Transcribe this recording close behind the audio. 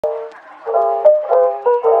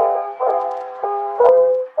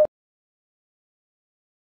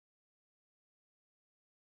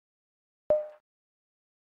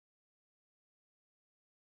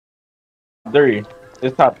Three.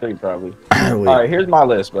 It's top three probably. Wait. All right, here's my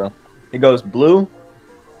list, bro. It goes blue,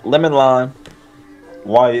 lemon lime,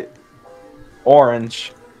 white,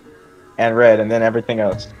 orange, and red, and then everything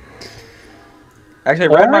else. Actually,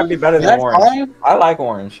 red might be better than orange. Fine? I like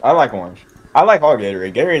orange. I like orange. I like all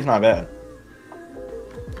Gatorade. Gatorade's not bad.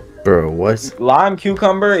 Bro, what? Lime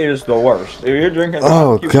cucumber is the worst. If you're drinking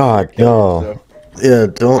Oh lime God, cucumber, no. Yeah,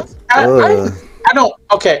 don't. I don't.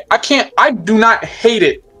 Okay, I can't. I do not hate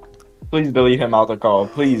it, please delete him out the call.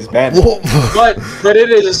 Please ban him. but it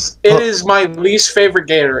is my least favorite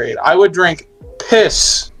Gatorade. I would drink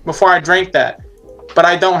piss before I drank that, but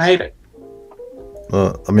I don't hate it.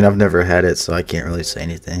 Well, I mean, I've never had it, so I can't really say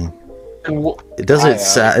anything. And It doesn't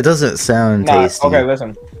it doesn't sound tasty. Okay,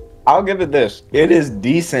 listen. I'll give it this. It is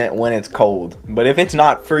decent when it's cold, but if it's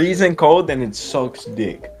not freezing cold, then it sucks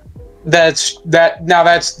dick.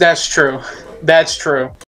 that's true. That's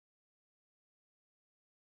true.